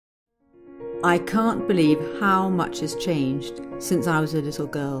I can't believe how much has changed since I was a little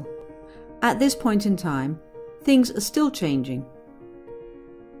girl. At this point in time, things are still changing.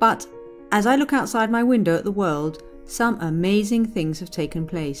 But as I look outside my window at the world, some amazing things have taken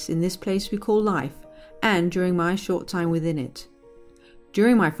place in this place we call life, and during my short time within it.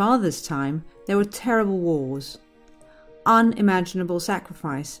 During my father's time, there were terrible wars, unimaginable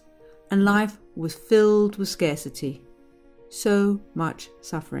sacrifice, and life was filled with scarcity. So much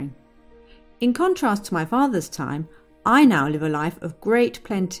suffering. In contrast to my father's time, I now live a life of great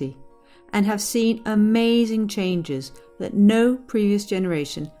plenty and have seen amazing changes that no previous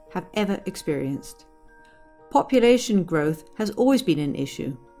generation have ever experienced. Population growth has always been an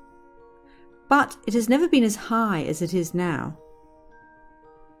issue, but it has never been as high as it is now.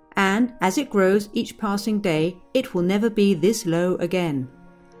 And as it grows each passing day, it will never be this low again.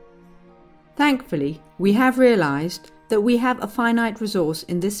 Thankfully, we have realized that we have a finite resource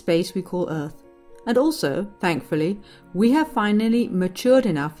in this space we call Earth. And also, thankfully, we have finally matured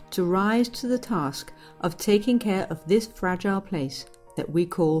enough to rise to the task of taking care of this fragile place that we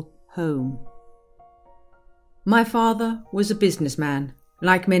call home. My father was a businessman,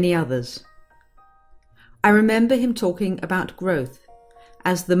 like many others. I remember him talking about growth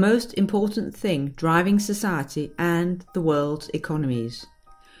as the most important thing driving society and the world's economies.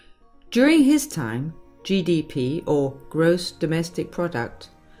 During his time, GDP, or Gross Domestic Product,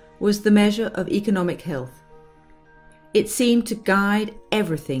 was the measure of economic health. It seemed to guide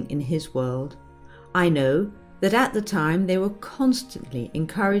everything in his world. I know that at the time they were constantly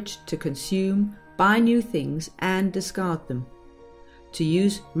encouraged to consume, buy new things and discard them, to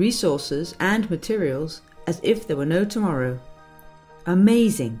use resources and materials as if there were no tomorrow.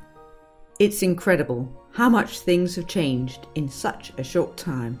 Amazing! It's incredible how much things have changed in such a short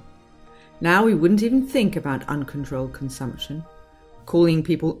time. Now we wouldn't even think about uncontrolled consumption, calling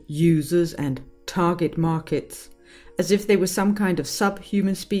people users and target markets as if they were some kind of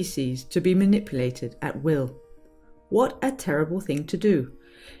subhuman species to be manipulated at will. What a terrible thing to do.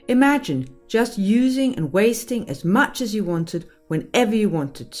 Imagine just using and wasting as much as you wanted whenever you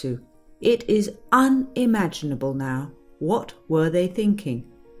wanted to. It is unimaginable now. What were they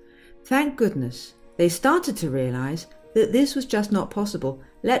thinking? Thank goodness they started to realize that this was just not possible,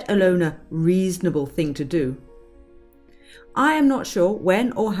 let alone a reasonable thing to do. I am not sure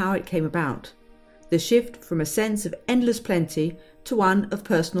when or how it came about, the shift from a sense of endless plenty to one of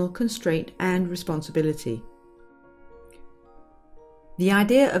personal constraint and responsibility. The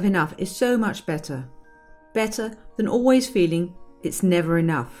idea of enough is so much better than always feeling it's never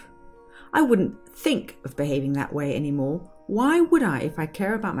enough. I wouldn't think of behaving that way anymore. Why would I if I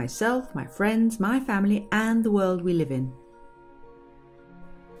care about myself, my friends, my family, and the world we live in?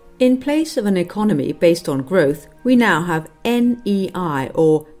 In place of an economy based on growth, we now have NEI,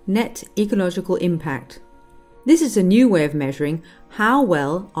 or Net Ecological Impact. This is a new way of measuring how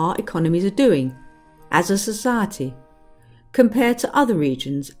well our economies are doing as a society compared to other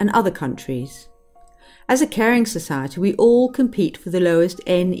regions and other countries. As a caring society, we all compete for the lowest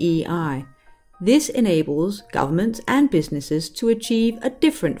NEI. This enables governments and businesses to achieve a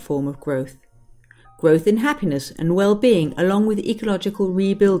different form of growth. Growth in happiness and well-being along with ecological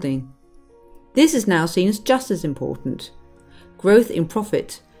rebuilding. This is now seen as just as important. Growth in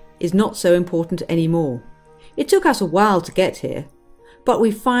profit is not so important anymore. It took us a while to get here, but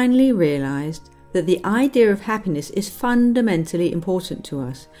we finally realized that the idea of happiness is fundamentally important to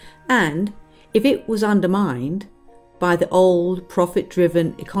us, and if it was undermined by the old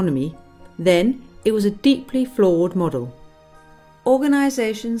profit-driven economy, then it was a deeply flawed model.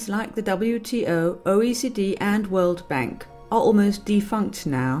 Organisations like the WTO, OECD and World Bank are almost defunct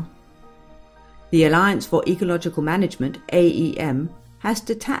now. The Alliance for Ecological Management, AEM, has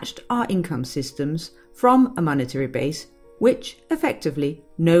detached our income systems from a monetary base which effectively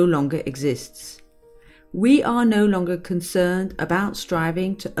no longer exists. We are no longer concerned about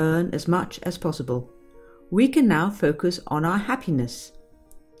striving to earn as much as possible. We can now focus on our happiness.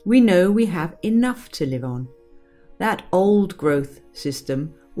 We know we have enough to live on. That old growth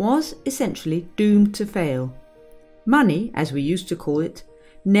system was essentially doomed to fail. Money, as we used to call it,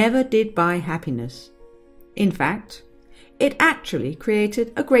 never did buy happiness. In fact, it actually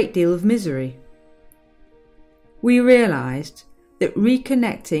created a great deal of misery. We realized that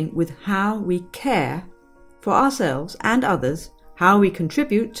reconnecting with how we care for ourselves and others, how we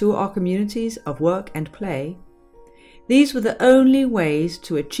contribute to our communities of work and play, these were the only ways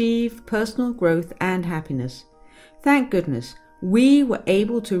to achieve personal growth and happiness. Thank goodness we were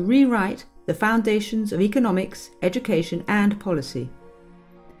able to rewrite the foundations of economics, education and policy,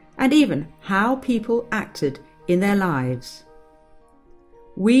 and even how people acted in their lives.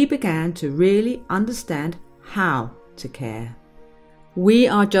 we began to really understand how to care. We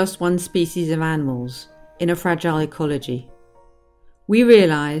are just one species of animals in a fragile ecology. We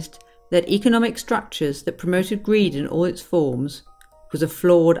realized that economic structures that promoted greed in all its forms was a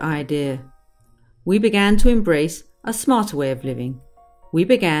flawed idea. We began to embrace a smarter way of living. We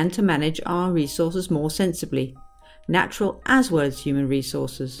began to manage our resources more sensibly, natural as well as human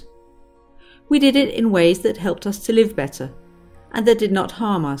resources. We did it in ways that helped us to live better and that did not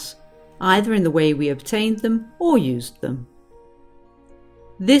harm us, either in the way we obtained them or used them.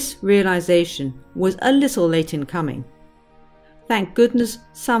 This realization was a little late in coming. Thank goodness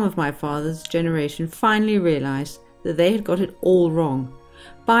some of my father's generation finally realized that they had got it all wrong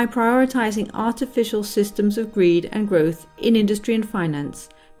by prioritizing artificial systems of greed and growth in industry and finance.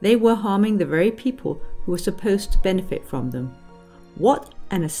 They were harming the very people who were supposed to benefit from them. What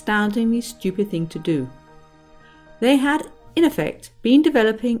an astoundingly stupid thing to do. They had, in effect, been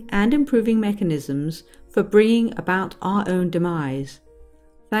developing and improving mechanisms for bringing about our own demise.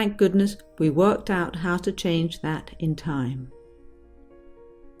 Thank goodness we worked out how to change that in time.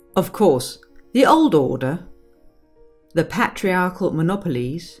 Of course, the old order, the patriarchal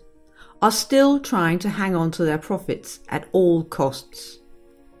monopolies, are still trying to hang on to their profits at all costs.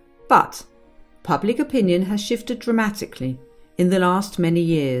 But public opinion has shifted dramatically in the last many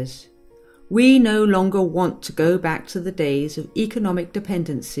years. We no longer want to go back to the days of economic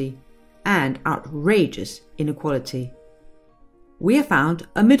dependency and outrageous inequality. We have found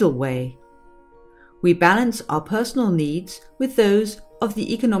a middle way. We balance our personal needs with those of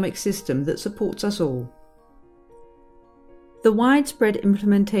the economic system that supports us all. The widespread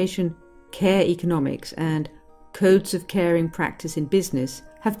implementation care economics and codes of caring practice in business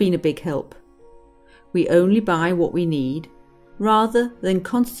have been a big help. We only buy what we need, rather than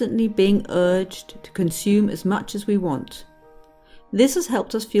constantly being urged to consume as much as we want. This has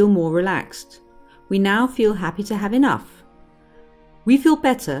helped us feel more relaxed. We now feel happy to have enough. We feel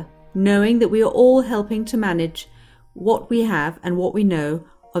better knowing that we are all helping to manage what we have and what we know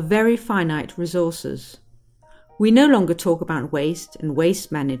are very finite resources. We no longer talk about waste and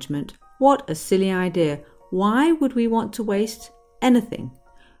waste management. What a silly idea. Why would we want to waste anything?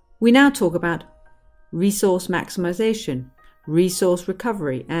 We now talk about resource maximization, resource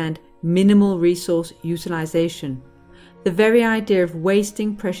recovery, and minimal resource utilization. The very idea of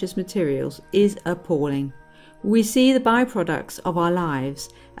wasting precious materials is appalling. We see the byproducts of our lives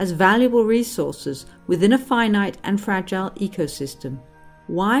as valuable resources within a finite and fragile ecosystem.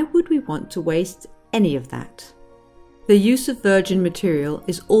 Why would we want to waste any of that? The use of virgin material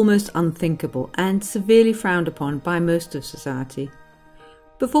is almost unthinkable and severely frowned upon by most of society.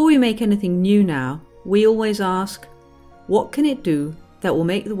 Before we make anything new now, we always ask, what can it do that will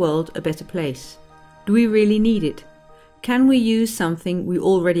make the world a better place? Do we really need it? Can we use something we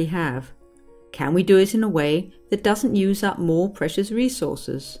already have? Can we do it in a way that doesn't use up more precious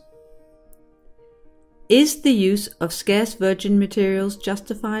resources? Is the use of scarce virgin materials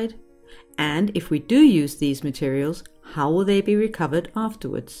justified? And if we do use these materials, how will they be recovered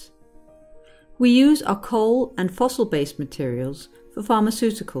afterwards? We use our coal and fossil-based materials for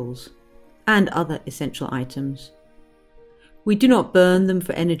pharmaceuticals and other essential items. We do not burn them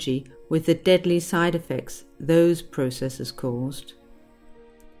for energy with the deadly side effects those processes caused.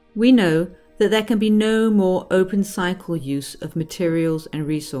 We know that there can be no more open cycle use of materials and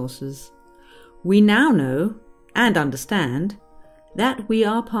resources. We now know and understand that we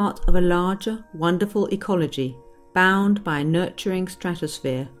are part of a larger, wonderful ecology bound by a nurturing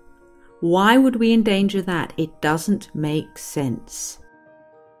stratosphere. Why would we endanger that? It doesn't make sense.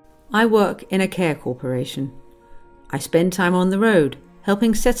 I work in a care corporation. I spend time on the road,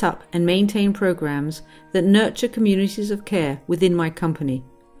 helping set up and maintain programs that nurture communities of care within my company.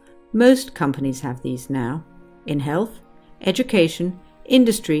 Most companies have these now, in health, education,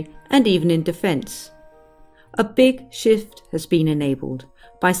 industry, and even in defense. A big shift has been enabled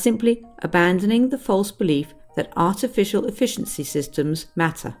by simply abandoning the false belief that artificial efficiency systems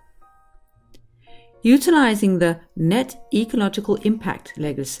matter. Utilizing the net ecological impact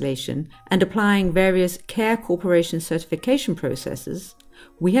legislation and applying various care corporation certification processes,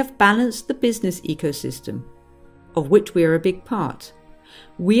 we have balanced the business ecosystem, of which we are a big part.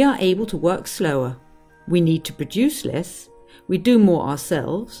 We are able to work slower. We need to produce less. We do more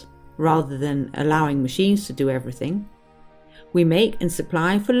ourselves, rather than allowing machines to do everything. We make and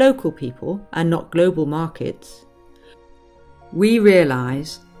supply for local people and not global markets. We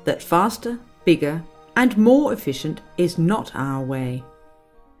realize that faster, bigger, and more efficient is not our way.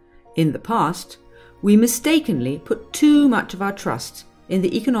 In the past, we mistakenly put too much of our trust in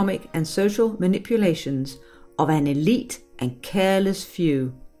the economic and social manipulations of an elite and careless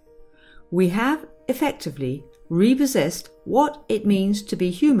few. We have effectively repossessed what it means to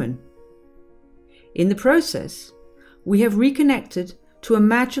be human. In the process, we have reconnected to a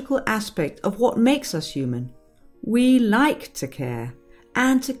magical aspect of what makes us human. We like to care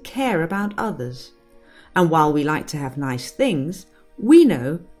and to care about others. And while we like to have nice things, we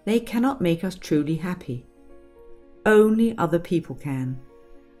know they cannot make us truly happy. Only other people can.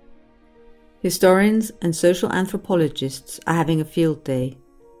 Historians and social anthropologists are having a field day,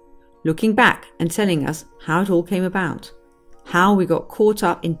 looking back and telling us how it all came about, how we got caught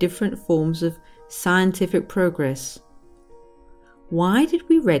up in different forms of scientific progress. Why did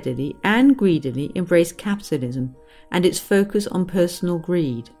we readily and greedily embrace capitalism and its focus on personal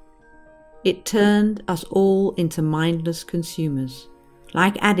greed? It turned us all into mindless consumers.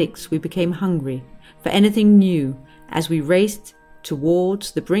 Like addicts, we became hungry for anything new as we raced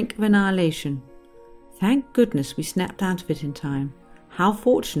towards the brink of annihilation. Thank goodness we snapped out of it in time. How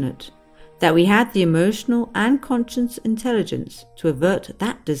fortunate that we had the emotional and conscious intelligence to avert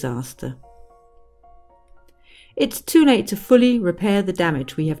that disaster. It's too late to fully repair the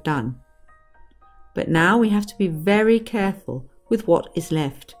damage we have done. But now we have to be very careful with what is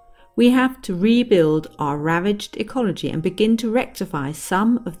left. We have to rebuild our ravaged ecology and begin to rectify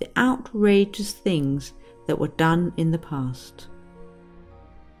some of the outrageous things that were done in the past.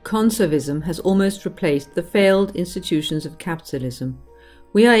 Conservism has almost replaced the failed institutions of capitalism.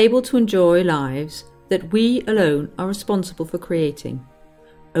 We are able to enjoy lives that we alone are responsible for creating.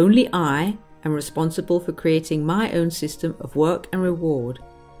 Only I am responsible for creating my own system of work and reward,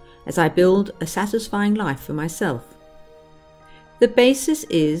 as I build a satisfying life for myself. The basis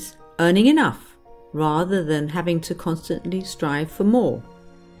is earning enough, rather than having to constantly strive for more.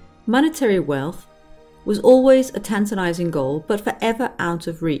 Monetary wealth was always a tantalizing goal, but forever out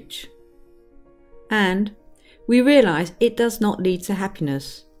of reach. And we realize it does not lead to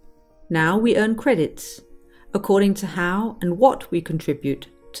happiness. Now we earn credits, according to how and what we contribute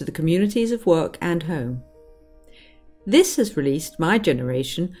to the communities of work and home. This has released my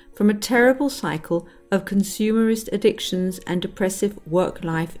generation from a terrible cycle of consumerist addictions and depressive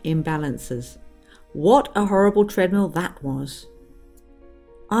work-life imbalances. What a horrible treadmill that was.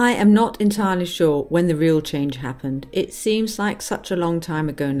 I am not entirely sure when the real change happened. It seems like such a long time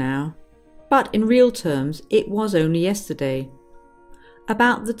ago now. But in real terms, it was only yesterday.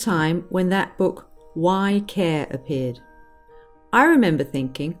 About the time when that book, Why Care, appeared. I remember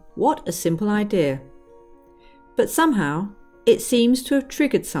thinking, what a simple idea. But somehow, it seems to have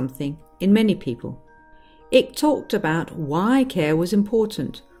triggered something in many people. It talked about why care was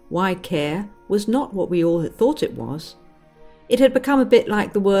important, why care was not what we all had thought it was. It had become a bit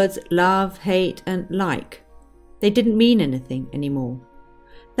like the words love, hate and like. They didn't mean anything anymore.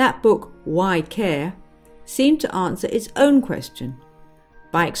 That book, Why Care, seemed to answer its own question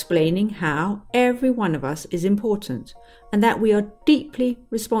by explaining how every one of us is important and that we are deeply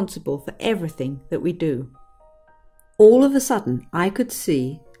responsible for everything that we do. All of a sudden, I could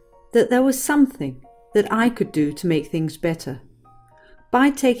see that there was something that I could do to make things better.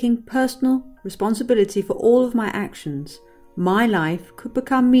 By taking personal responsibility for all of my actions, my life could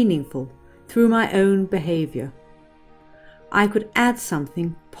become meaningful through my own behaviour. I could add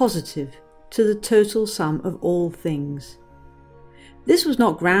something positive to the total sum of all things. This was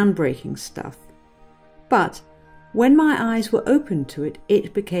not groundbreaking stuff, but when my eyes were opened to it,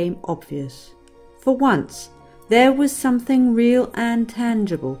 it became obvious. For once, there was something real and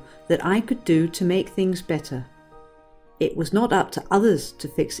tangible that I could do to make things better. It was not up to others to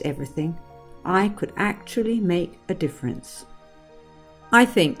fix everything. I could actually make a difference. I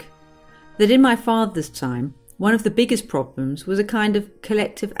think that in my father's time, one of the biggest problems was a kind of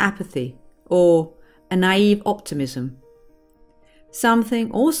collective apathy or a naive optimism. Something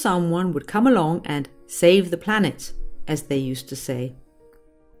or someone would come along and save the planet, as they used to say.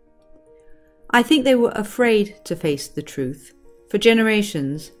 I think they were afraid to face the truth. For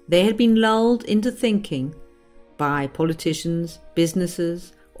generations, they had been lulled into thinking by politicians,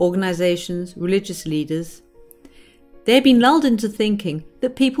 businesses, organizations, religious leaders. They had been lulled into thinking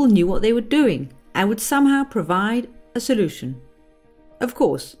that people knew what they were doing and would somehow provide a solution. Of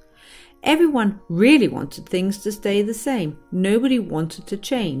course, everyone really wanted things to stay the same. Nobody wanted to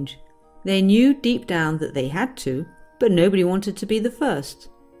change. They knew deep down that they had to, but nobody wanted to be the first.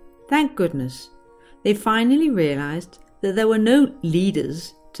 Thank goodness, they finally realized that there were no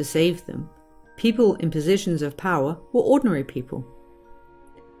leaders to save them. People in positions of power were ordinary people,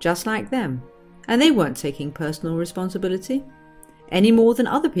 just like them, and they weren't taking personal responsibility any more than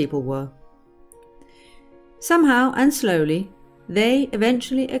other people were. Somehow and slowly, they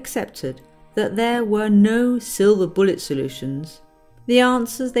eventually accepted that there were no silver bullet solutions. The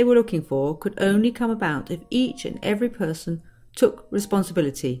answers they were looking for could only come about if each and every person took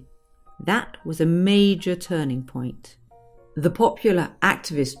responsibility. That was a major turning point. The popular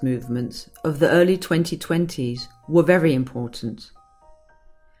activist movements of the early 2020s were very important.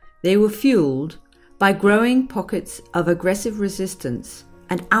 They were fueled by growing pockets of aggressive resistance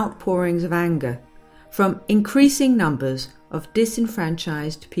and outpourings of anger from increasing numbers of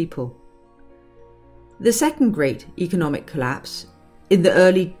disenfranchised people. The second great economic collapse in the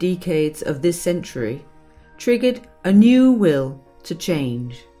early decades of this century triggered a new will to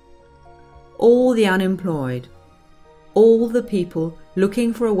change. All the unemployed, all the people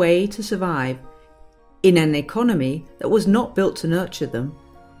looking for a way to survive in an economy that was not built to nurture them,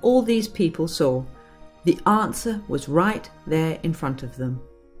 all these people saw the answer was right there in front of them.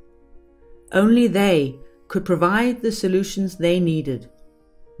 Only they could provide the solutions they needed,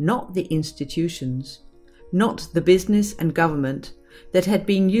 not the institutions, not the business and government that had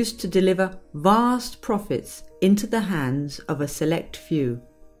been used to deliver vast profits into the hands of a select few.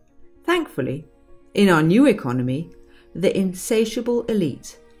 Thankfully, in our new economy, the insatiable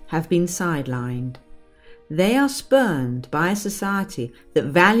elite have been sidelined. They are spurned by a society that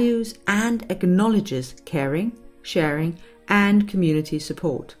values and acknowledges caring, sharing, and community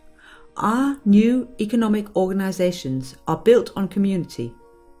support. Our new economic organizations are built on community.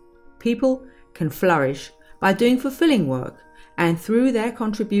 People can flourish by doing fulfilling work and through their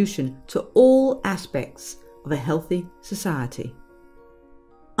contribution to all aspects of a healthy society.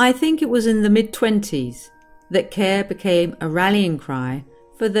 I think it was in the mid-20s that care became a rallying cry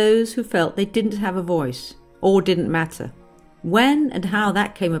for those who felt they didn't have a voice or didn't matter. When and how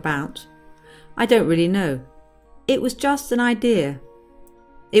that came about, I don't really know. It was just an idea.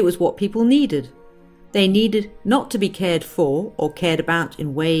 It was what people needed. They needed not to be cared for or cared about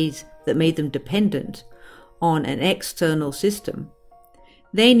in ways that made them dependent on an external system.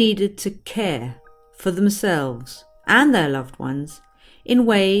 They needed to care for themselves and their loved ones in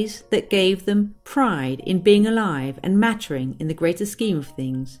ways that gave them pride in being alive and mattering in the greater scheme of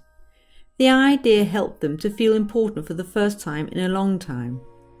things. The idea helped them to feel important for the first time in a long time.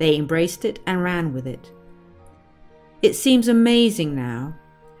 They embraced it and ran with it. It seems amazing now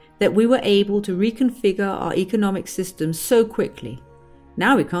that we were able to reconfigure our economic systems so quickly.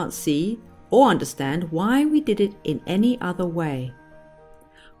 Now we can't see or understand why we did it in any other way.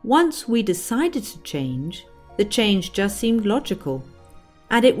 Once we decided to change, the change just seemed logical,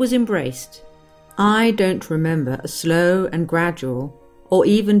 and it was embraced. I don't remember a slow and gradual or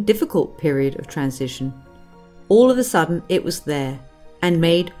even difficult period of transition. All of a sudden it was there and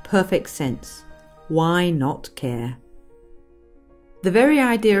made perfect sense. Why not care? The very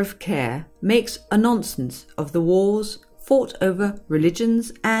idea of care makes a nonsense of the wars fought over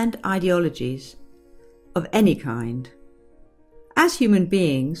religions and ideologies of any kind. As human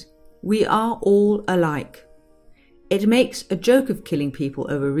beings, we are all alike. It makes a joke of killing people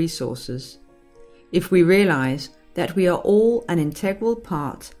over resources. If we realize that we are all an integral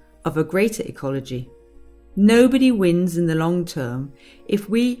part of a greater ecology, nobody wins in the long term if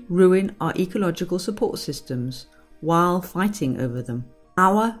we ruin our ecological support systems while fighting over them.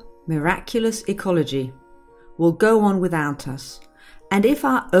 Our miraculous ecology will go on without us, and if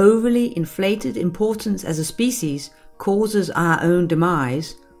our overly inflated importance as a species causes our own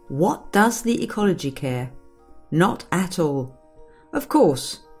demise, what does the ecology care? Not at all. Of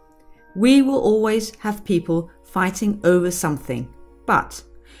course, we will always have people fighting over something, but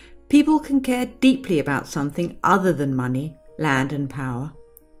people can care deeply about something other than money, land and power.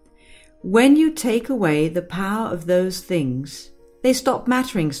 When you take away the power of those things, they stop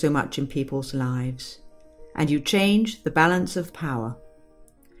mattering so much in people's lives, and you change the balance of power.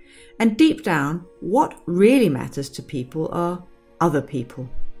 And deep down, what really matters to people are other people.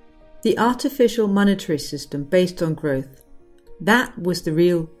 The artificial monetary system based on growth, that was the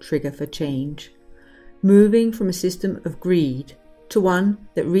real trigger for change. Moving from a system of greed to one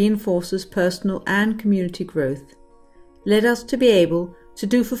that reinforces personal and community growth led us to be able to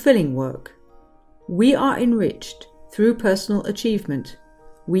do fulfilling work. We are enriched through personal achievement.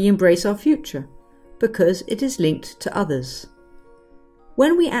 We embrace our future because it is linked to others.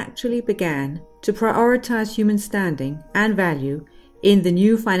 When we actually began to prioritize human standing and value in the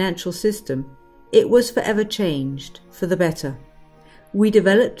new financial system, it was forever changed for the better. We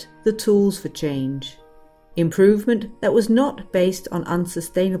developed the tools for change, improvement that was not based on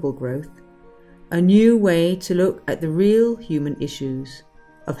unsustainable growth, a new way to look at the real human issues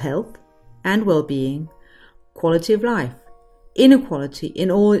of health and well-being, quality of life, inequality in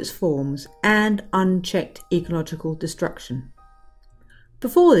all its forms, and unchecked ecological destruction.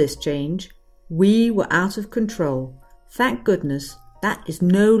 Before this change, We were out of control. Thank goodness that is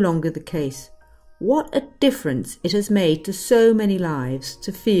no longer the case. What a difference it has made to so many lives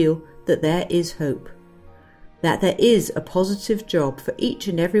to feel that there is hope, that there is a positive job for each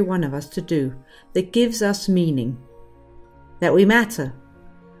and every one of us to do that gives us meaning, that we matter,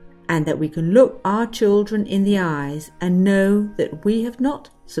 and that we can look our children in the eyes and know that we have not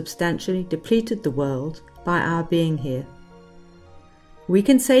substantially depleted the world by our being here. We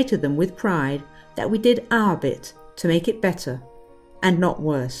can say to them with pride that we did our bit to make it better and not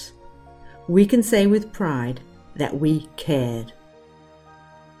worse. We can say with pride that we cared.